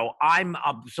I'm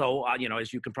so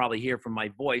as you can probably hear from my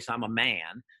voice, I'm a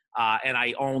man. And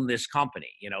I own this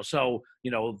company, so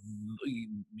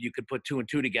you could put two and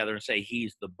two together and say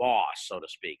he's the boss, so to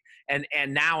speak.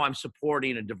 And now I'm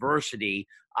supporting a diversity,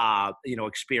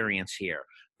 experience here.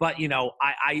 But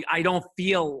I don't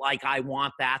feel like I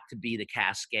want that to be the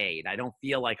cascade. I don't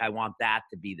feel like I want that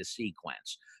to be the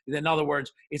sequence. In other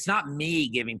words, it's not me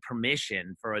giving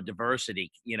permission for a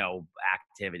diversity,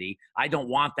 activity. I don't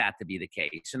want that to be the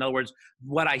case. In other words,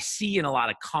 what I see in a lot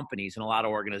of companies and a lot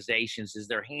of organizations is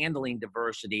they're handling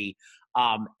diversity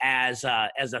as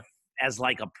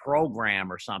like a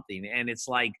program or something, and it's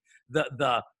like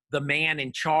the man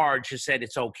in charge has said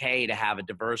it's okay to have a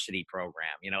diversity program.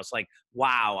 It's like,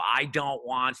 wow, I don't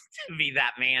want to be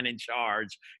that man in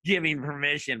charge giving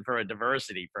permission for a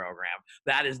diversity program.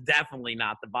 That is definitely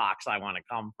not the box I want to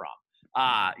come from.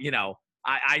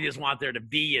 I just want there to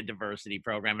be a diversity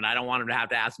program, and I don't want them to have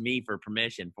to ask me for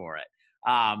permission for it.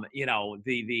 And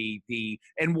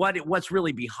what's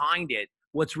really behind it,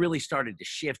 what's really started to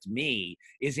shift me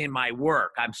is in my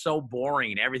work. I'm so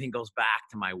boring. Everything goes back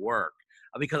to my work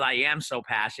because I am so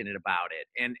passionate about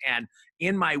it. And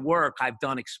in my work, I've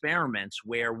done experiments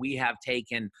where we have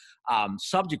taken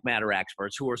subject matter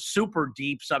experts who are super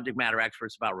deep subject matter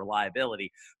experts about reliability,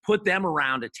 put them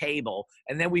around a table,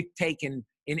 and then we've taken,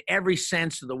 in every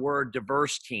sense of the word,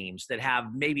 diverse teams that have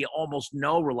maybe almost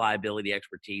no reliability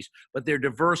expertise, but they're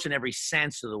diverse in every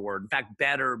sense of the word. In fact,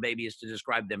 better maybe is to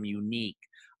describe them unique.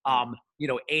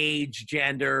 Age,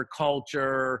 gender,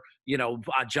 culture,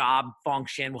 a job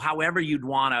function, however you'd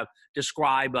want to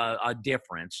describe a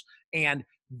difference. And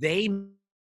they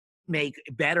make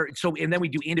better. So, and then we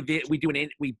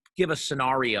give a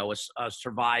scenario, a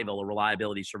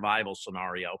reliability survival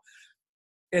scenario,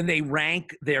 and they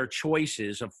rank their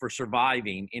choices for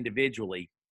surviving individually.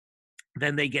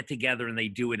 Then they get together and they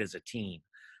do it as a team.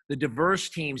 The diverse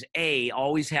teams,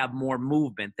 always have more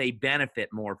movement. They benefit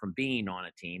more from being on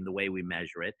a team, the way we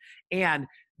measure it. And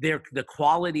the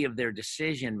quality of their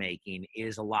decision making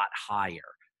is a lot higher.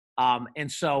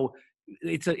 And so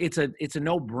it's a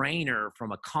no-brainer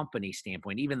from a company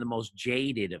standpoint. Even the most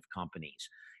jaded of companies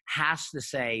has to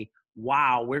say,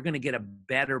 wow, we're going to get a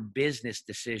better business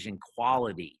decision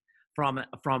quality from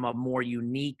a more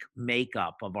unique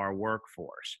makeup of our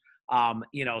workforce.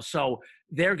 So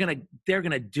they're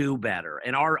gonna do better,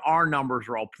 and our numbers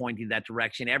are all pointing that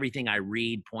direction. Everything I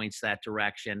read points that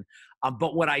direction.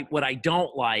 But what I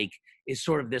don't like is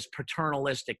sort of this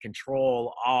paternalistic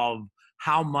control of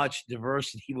how much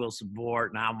diversity we'll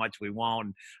support and how much we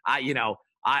won't.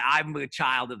 I'm a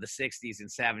child of the '60s and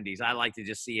 '70s. I like to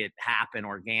just see it happen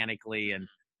organically and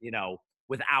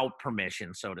without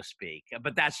permission, so to speak.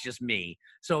 But that's just me.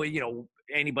 So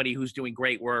anybody who's doing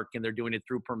great work and they're doing it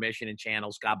through permission and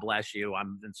channels, God bless you.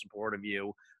 I'm in support of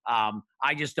you.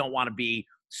 I just don't want to be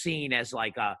seen as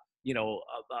like the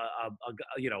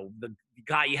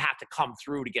guy you have to come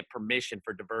through to get permission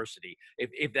for diversity.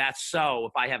 If that's so,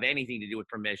 if I have anything to do with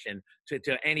permission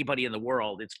to anybody in the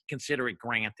world, it's consider it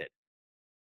granted.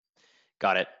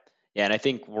 Got it. Yeah, and I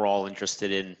think we're all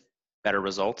interested in better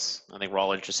results. I think we're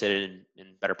all interested in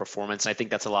better performance. And I think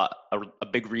that's a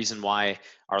big reason why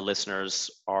our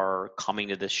listeners are coming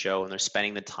to this show and they're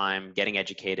spending the time getting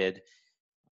educated.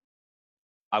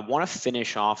 I want to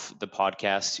finish off the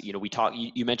podcast.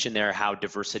 You mentioned there how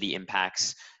diversity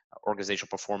impacts organizational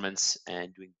performance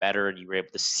and doing better, and you were able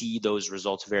to see those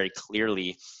results very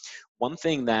clearly. One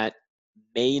thing that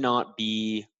may not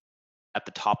be at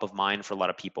the top of mind for a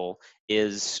lot of people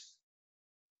is,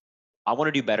 I want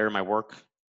to do better in my work.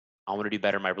 I want to do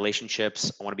better in my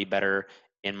relationships. I want to be better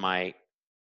in my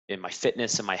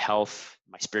fitness and my health,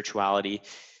 my spirituality.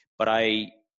 But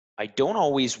I don't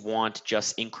always want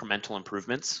just incremental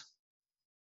improvements.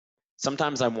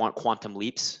 Sometimes I want quantum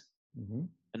leaps. Mhm.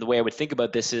 And the way I would think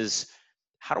about this is,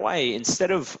 how do I,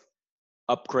 instead of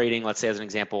upgrading, let's say as an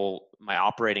example, my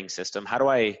operating system, how do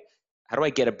I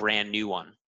get a brand new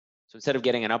one? So instead of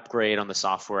getting an upgrade on the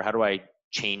software, how do I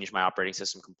change my operating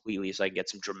system completely so I can get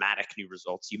some dramatic new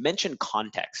results? You mentioned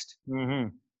context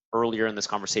Mhm. earlier in this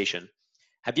conversation.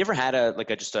 Have you ever had a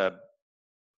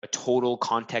total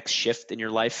context shift in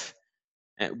your life?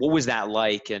 And what was that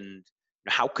like? And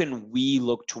how can we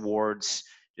look towards,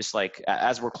 just like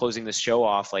as we're closing this show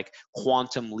off, like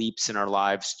quantum leaps in our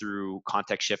lives through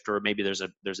context shift, or maybe there's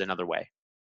another way?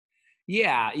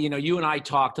 Yeah, you and I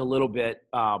talked a little bit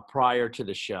prior to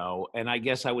the show, and I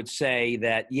guess I would say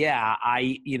that, yeah,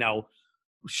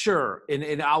 sure,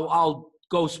 and I'll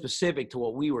go specific to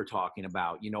what we were talking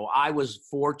about. I was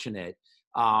fortunate.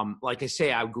 Like I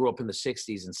say, I grew up in the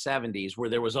 '60s and '70s, where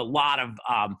there was a lot of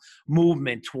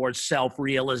movement towards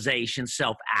self-realization,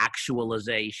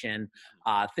 self-actualization,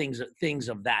 things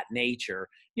of that nature.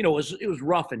 It was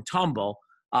rough and tumble,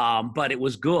 but it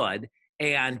was good.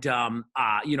 And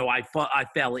I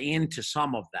fell into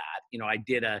some of that. I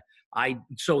did a I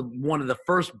so one of the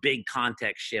first big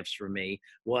context shifts for me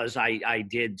was I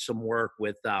did some work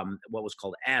with what was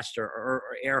called Astor or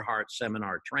Earhart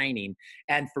Seminar Training.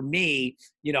 And for me,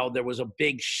 there was a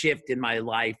big shift in my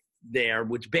life there,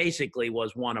 which basically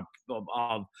was one of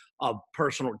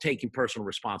personal taking personal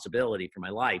responsibility for my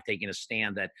life, taking a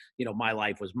stand that my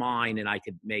life was mine and I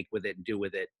could make with it and do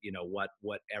with it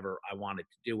whatever I wanted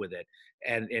to do with it,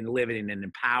 and living in an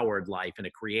empowered life and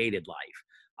a created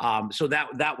life. So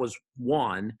that was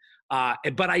one,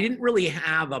 but I didn't really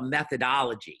have a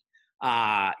methodology.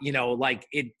 Like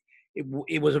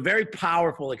it was a very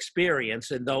powerful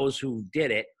experience, and those who did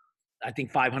it, I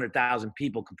think 500,000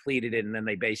 people completed it, and then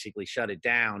they basically shut it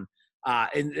down.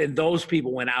 And those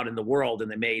people went out in the world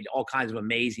and they made all kinds of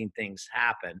amazing things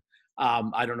happen.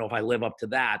 I don't know if I live up to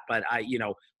that, but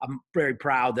I'm very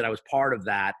proud that I was part of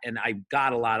that, and I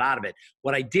got a lot out of it.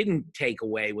 What I didn't take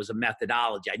away was a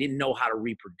methodology. I didn't know how to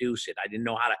reproduce it. I didn't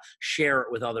know how to share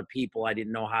it with other people. I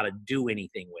didn't know how to do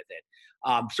anything with it.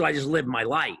 So I just lived my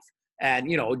life and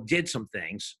did some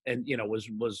things, and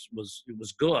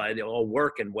was good, all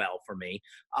working well for me.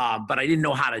 But I didn't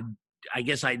know how to. I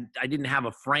guess I didn't have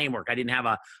a framework. I didn't have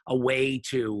a way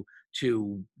to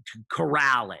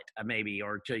corral it, maybe,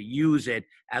 or to use it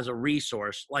as a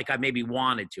resource like I maybe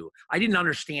wanted to. I didn't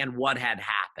understand what had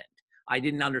happened. I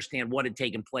didn't understand what had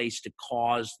taken place to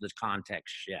cause the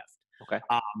context shift. Okay.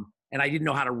 And I didn't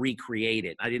know how to recreate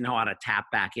it. I didn't know how to tap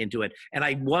back into it. And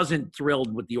I wasn't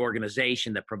thrilled with the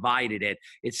organization that provided it.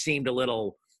 It seemed a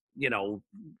little, you know,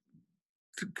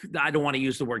 I don't want to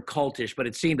use the word cultish, but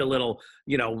it seemed a little,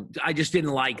 I just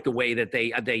didn't like the way that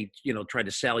they tried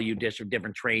to sell you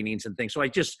different trainings and things. So I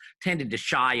just tended to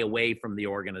shy away from the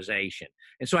organization.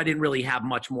 And so I didn't really have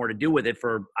much more to do with it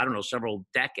for, I don't know, several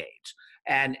decades.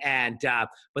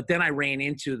 But then I ran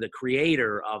into the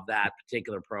creator of that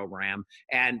particular program,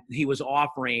 and he was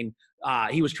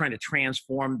he was trying to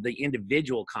transform the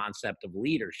individual concept of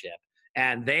leadership.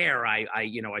 And there I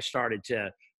started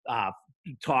to,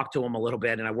 talk to him a little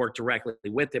bit, and I worked directly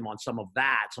with him on some of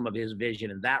his vision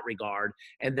in that regard,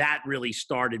 and that really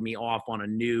started me off on a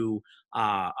new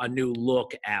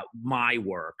look at my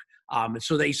work.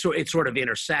 So it sort of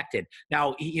intersected.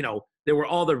 Now, there were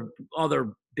other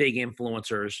big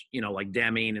influencers, like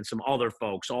Deming and some other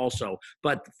folks also,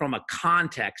 but from a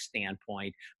context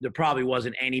standpoint, there probably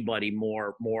wasn't anybody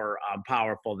more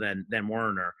powerful than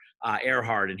Werner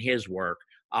Erhard and his work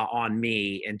on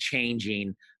me and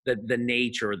changing the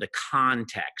nature, the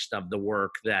context of the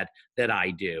work that I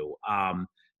do.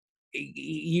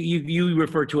 You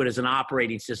refer to it as an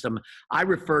operating system. I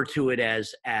refer to it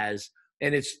as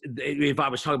and it's, if I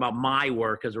was talking about my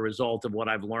work as a result of what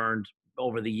I've learned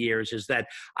over the years, is that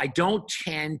I don't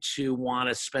tend to want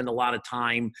to spend a lot of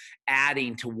time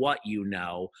adding to what you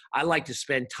know. I like to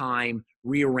spend time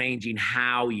rearranging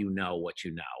how you know what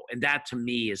you know. And that to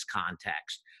me is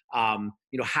context.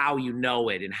 How you know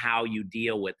it and how you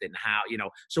deal with it, and how,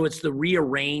 so it's the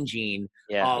rearranging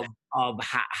Yeah. of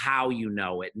how you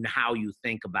know it and how you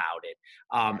think about it.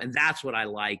 And that's what I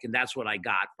like. And that's what I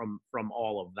got from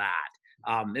all of that.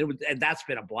 And that's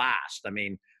been a blast. I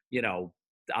mean,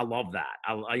 I love that.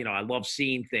 I love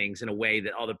seeing things in a way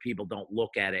that other people don't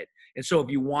look at it. And so if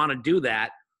you want to do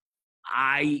that,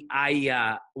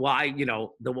 the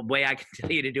way I can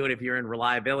tell you to do it if you're in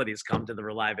reliability is come to the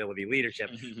Reliability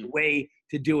Leadership. The way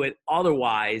to do it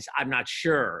otherwise, I'm not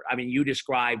sure. I mean, you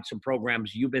described some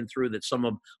programs you've been through that some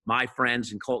of my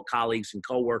friends and colleagues and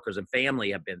coworkers and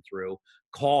family have been through,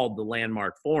 called the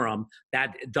Landmark Forum.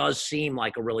 That does seem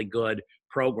like a really good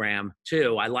program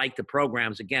too. I like the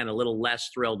programs, again, a little less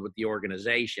thrilled with the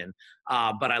organization,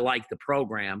 but I like the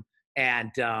program.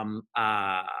 And,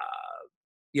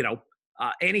 you know,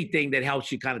 anything that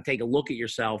helps you kind of take a look at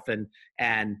yourself and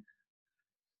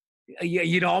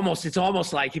almost, it's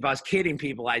almost like if I was kidding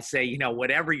people, I'd say,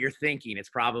 whatever you're thinking, it's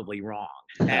probably wrong.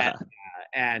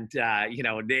 And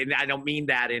I don't mean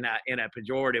that in a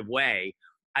pejorative way.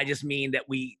 I just mean that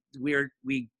we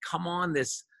come on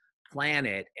this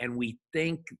planet and we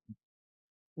think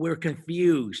we're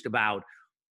confused about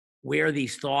where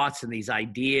these thoughts and these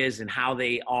ideas and how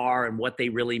they are and what they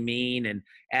really mean. And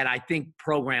I think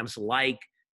programs like,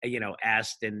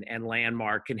 EST and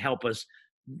Landmark can help us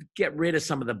get rid of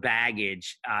some of the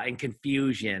baggage and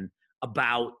confusion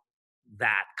about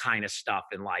that kind of stuff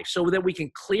in life so that we can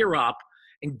clear up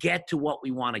and get to what we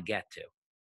want to get to.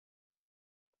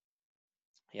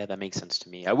 Yeah, that makes sense to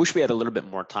me. I wish we had a little bit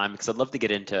more time because I'd love to get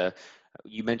into,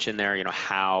 you mentioned there,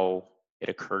 how it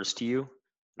occurs to you.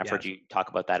 I've heard you talk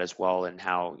about that as well, and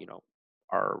how,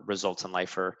 our results in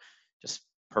life are just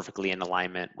perfectly in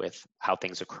alignment with how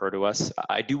things occur to us.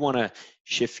 I do want to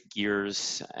shift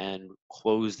gears and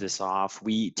close this off.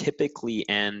 We typically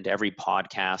end every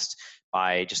podcast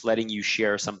by just letting you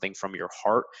share something from your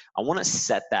heart. I want to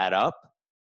set that up.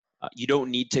 You don't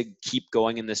need to keep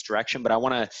going in this direction, but I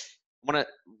want to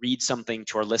read something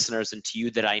to our listeners and to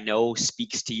you that I know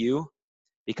speaks to you,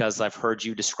 because I've heard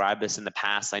you describe this in the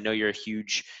past. I know you're a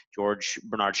huge George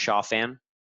Bernard Shaw fan.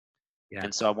 Yeah.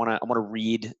 And so I want to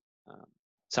read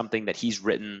something that he's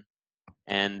written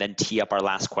and then tee up our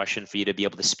last question for you to be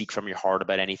able to speak from your heart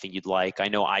about anything you'd like. I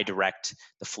know I direct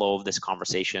the flow of this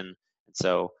conversation. And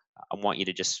so I want you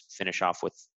to just finish off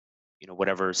with,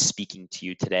 whatever's speaking to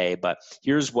you today. But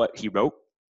here's what he wrote.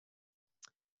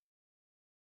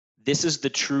 This is the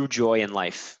true joy in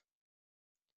life.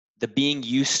 The being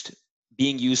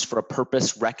used for a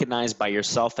purpose recognized by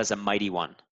yourself as a mighty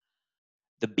one.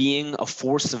 The being a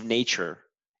force of nature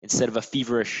instead of a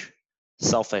feverish,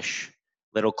 selfish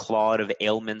little clod of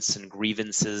ailments and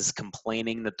grievances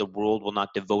complaining that the world will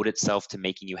not devote itself to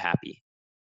making you happy.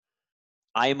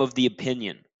 I am of the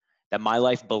opinion that my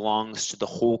life belongs to the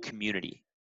whole community.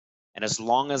 And as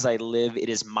long as I live, it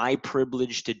is my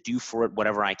privilege to do for it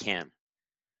whatever I can.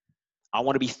 I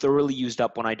want to be thoroughly used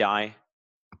up when I die.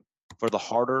 For the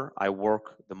harder I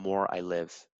work, the more I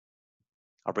live.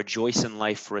 I rejoice in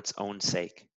life for its own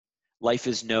sake. Life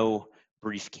is no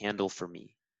brief candle for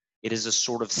me. It is a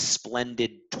sort of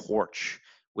splendid torch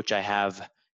which I have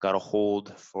got a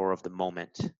hold for of the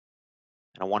moment. And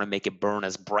I want to make it burn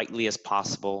as brightly as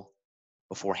possible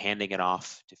before handing it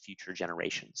off to future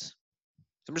generations.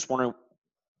 So I'm just wondering,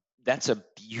 that's a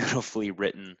beautifully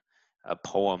written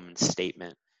poem and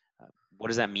statement. What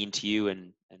does that mean to you?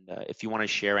 And if you want to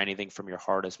share anything from your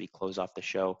heart as we close off the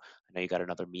show, I know you got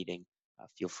another meeting.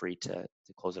 Feel free to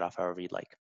close it off however you'd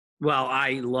like. Well,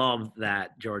 I love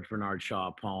that George Bernard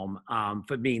Shaw poem.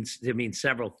 It means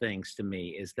several things to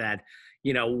me. Is that,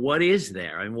 what is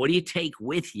there and what do you take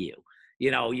with you?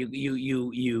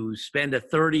 You spend a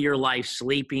third of your life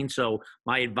sleeping. So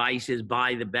my advice is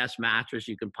buy the best mattress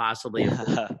you can possibly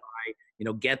afford.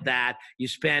 Get that. You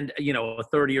spend, a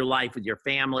third of your life with your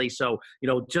family. So,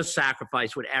 just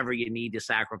sacrifice whatever you need to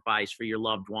sacrifice for your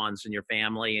loved ones and your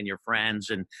family and your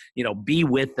friends, and, be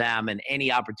with them, and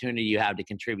any opportunity you have to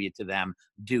contribute to them,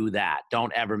 do that.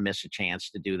 Don't ever miss a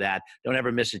chance to do that. Don't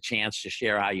ever miss a chance to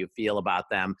share how you feel about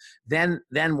them. Then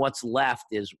what's left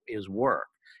is work.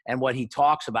 And what he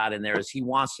talks about in there is he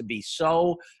wants to be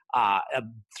so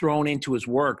thrown into his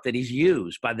work that he's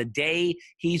used. By the day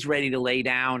he's ready to lay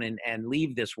down and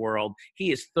leave this world,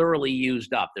 he is thoroughly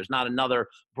used up. There's not another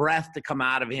breath to come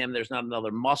out of him. There's not another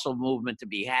muscle movement to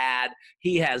be had.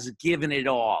 He has given it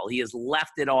all. He has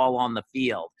left it all on the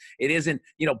field. It isn't,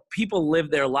 people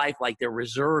live their life like they're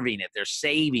reserving it. They're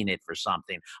saving it for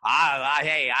something.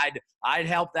 I'd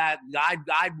help that.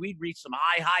 We'd reach some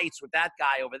high heights with that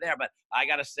guy over there, but I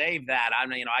got to save that.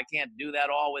 I can't do that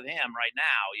all with him right now.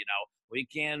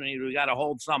 We got to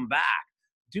hold some back.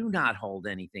 Do not hold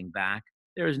anything back.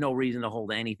 There is no reason to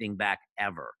hold anything back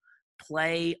ever.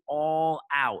 Play all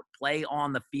out. Play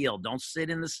on the field. Don't sit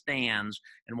in the stands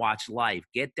and watch life.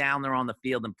 Get down there on the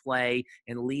field and play,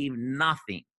 and leave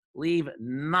nothing. Leave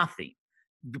nothing.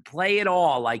 Play it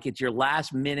all like it's your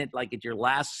last minute, like it's your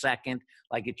last second,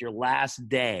 like it's your last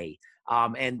day.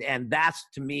 And that's,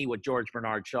 to me, what George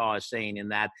Bernard Shaw is saying in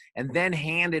that. And then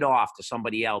hand it off to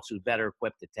somebody else who's better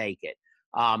equipped to take it,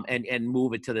 and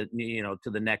move it to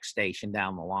the next station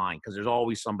down the line, because there's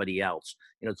always somebody else.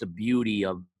 It's the beauty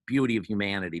of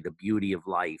humanity, the beauty of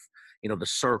life. The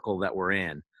circle that we're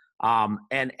in.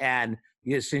 And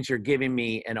since you're giving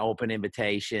me an open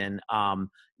invitation,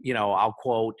 I'll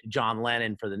quote John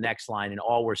Lennon for the next line, and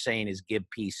all we're saying is give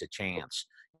peace a chance.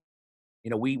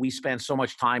 We spend so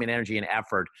much time and energy and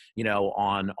effort,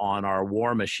 on our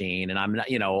war machine. And I'm not,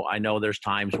 I know there's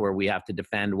times where we have to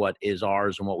defend what is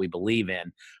ours and what we believe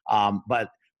in. But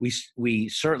we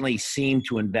certainly seem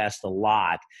to invest a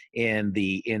lot in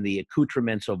the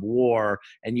accoutrements of war.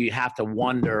 And you have to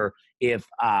wonder if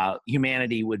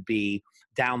humanity would be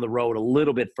down the road a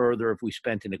little bit further if we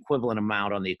spent an equivalent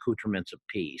amount on the accoutrements of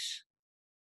peace.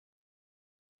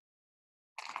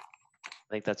 I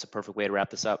think that's a perfect way to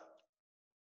wrap this up.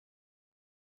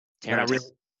 But I really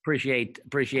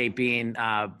appreciate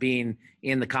being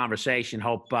in the conversation.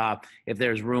 Hope if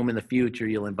there's room in the future,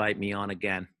 you'll invite me on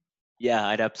again. Yeah,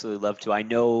 I'd absolutely love to. I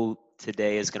know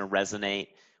today is going to resonate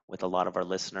with a lot of our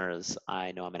listeners.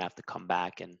 I know I'm going to have to come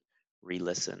back and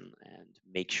re-listen and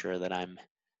make sure that I'm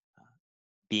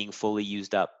being fully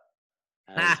used up.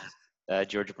 As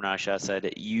George Bernard Shaw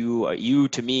said, you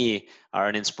to me are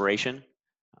an inspiration.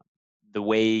 The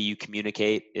way you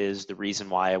communicate is the reason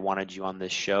why I wanted you on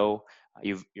this show.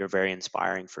 You're very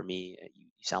inspiring for me. You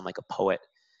sound like a poet.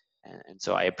 And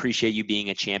so I appreciate you being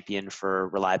a champion for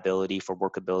reliability, for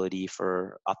workability,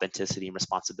 for authenticity and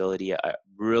responsibility. I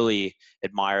really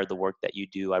admire the work that you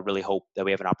do. I really hope that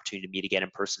we have an opportunity to meet again in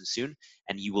person soon.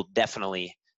 And you will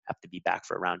definitely have to be back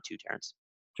for round 2, Terrence.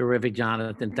 Terrific,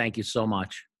 Jonathan. Thank you so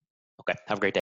much. Okay. Have a great day.